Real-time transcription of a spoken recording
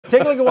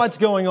Take a look at what's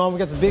going on. We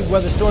got the big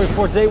weather story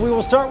for today. We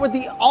will start with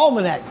the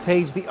almanac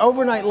page. The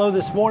overnight low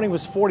this morning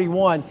was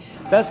 41.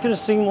 That's going to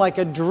seem like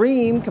a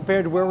dream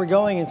compared to where we're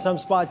going in some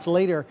spots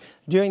later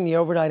during the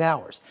overnight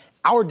hours.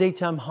 Our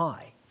daytime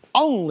high,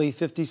 only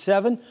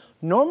 57.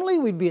 Normally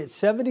we'd be at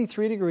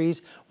 73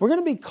 degrees. We're going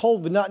to be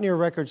cold, but not near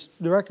records.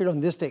 The record on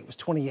this date was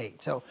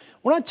 28. So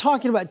we're not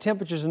talking about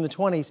temperatures in the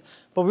 20s,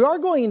 but we are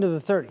going into the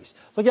 30s.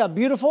 Look how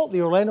beautiful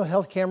the Orlando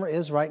Health camera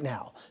is right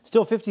now.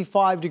 Still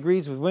 55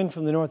 degrees with wind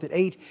from the north at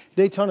 8.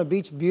 Daytona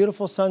Beach,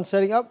 beautiful sun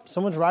setting up.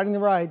 Someone's riding the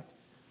ride.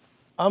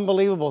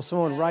 Unbelievable.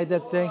 Someone would ride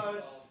that thing.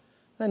 Isn't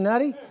that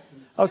nutty?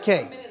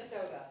 Okay.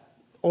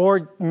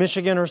 Or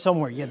Michigan or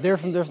somewhere. Yeah, they're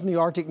from the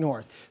Arctic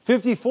North.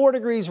 54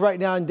 degrees right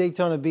now in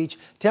Daytona Beach.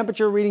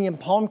 Temperature reading in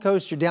Palm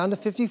Coast, you're down to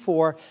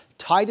 54.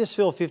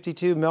 Titusville,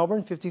 52.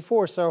 Melbourne,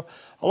 54. So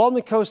along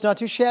the coast, not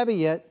too shabby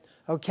yet.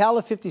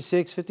 Ocala,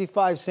 56.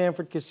 55.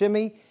 Sanford,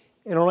 Kissimmee,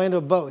 and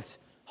Orlando both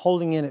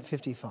holding in at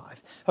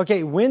 55.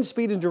 Okay, wind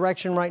speed and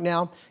direction right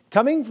now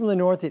coming from the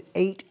north at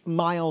 8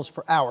 miles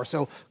per hour.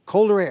 So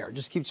colder air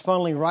just keeps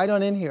funneling right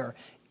on in here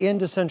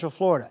into Central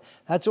Florida.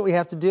 That's what we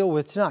have to deal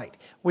with tonight.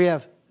 We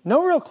have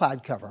no real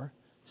cloud cover,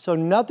 so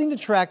nothing to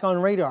track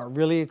on radar,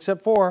 really,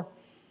 except for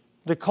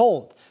the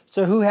cold.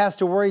 So who has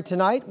to worry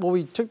tonight? Well,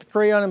 we took the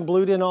crayon and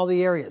blued in all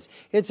the areas.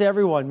 It's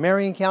everyone.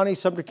 Marion County,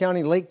 Sumter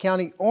County, Lake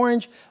County,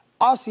 Orange,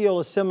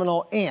 Osceola,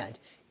 Seminole, and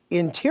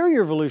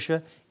interior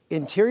Volusia,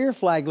 interior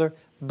Flagler,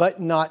 but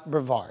not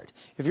Brevard.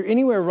 If you're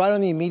anywhere right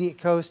on the immediate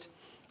coast,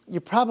 you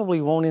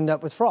probably won't end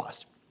up with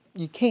frost.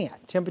 You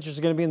can't. Temperatures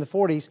are going to be in the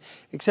 40s,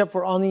 except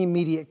for on the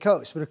immediate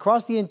coast. But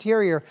across the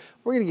interior,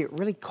 we're going to get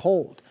really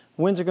cold.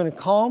 Winds are going to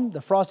calm.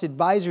 The frost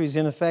advisory is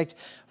in effect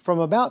from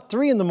about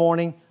 3 in the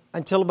morning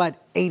until about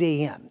 8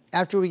 a.m.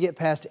 After we get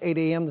past 8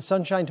 a.m., the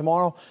sunshine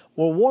tomorrow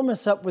will warm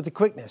us up with the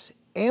quickness,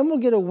 and we'll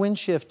get a wind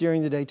shift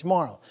during the day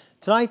tomorrow.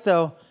 Tonight,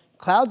 though,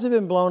 clouds have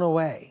been blown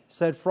away,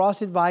 so that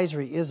frost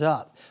advisory is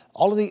up.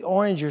 All of the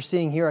orange you're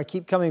seeing here, I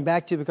keep coming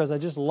back to because I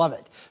just love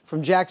it.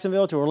 From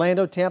Jacksonville to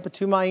Orlando, Tampa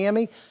to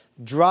Miami,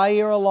 dry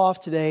air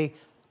aloft today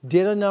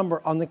did a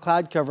number on the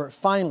cloud cover.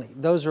 Finally,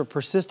 those are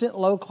persistent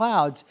low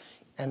clouds,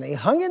 and they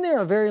hung in there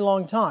a very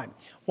long time.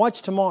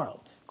 Watch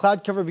tomorrow.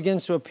 Cloud cover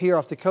begins to appear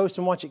off the coast,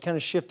 and watch it kind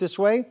of shift this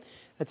way.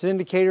 That's an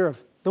indicator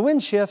of the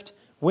wind shift.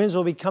 Winds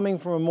will be coming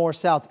from a more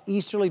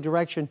southeasterly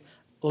direction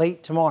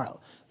late tomorrow.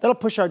 That'll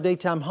push our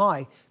daytime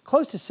high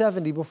close to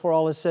 70 before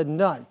all is said and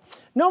done.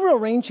 No real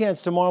rain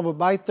chance tomorrow, but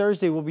by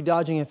Thursday we'll be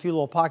dodging a few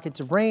little pockets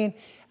of rain,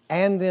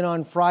 and then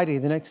on Friday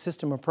the next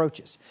system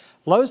approaches.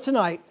 Lows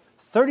tonight,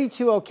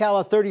 32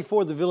 Ocala,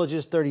 34 the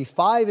Villages,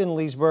 35 in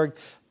Leesburg,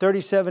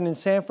 37 in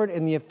Sanford,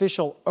 and the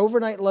official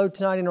overnight low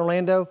tonight in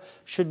Orlando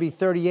should be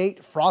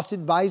 38. Frost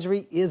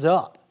advisory is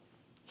up.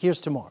 Here's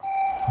tomorrow.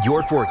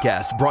 Your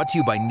forecast brought to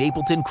you by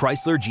Napleton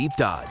Chrysler Jeep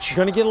Dodge. We're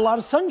going to get a lot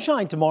of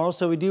sunshine tomorrow,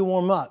 so we do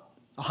warm up.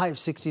 A high of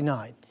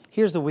 69.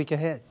 Here's the week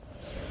ahead.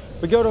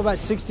 We go to about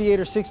 68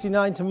 or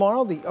 69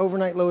 tomorrow. The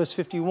overnight low is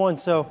 51,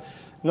 so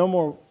no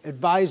more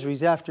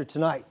advisories after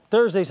tonight.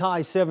 Thursday's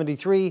high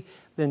 73,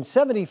 then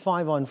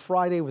 75 on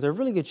Friday with a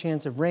really good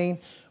chance of rain.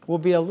 Will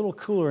be a little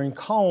cooler and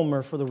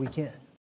calmer for the weekend.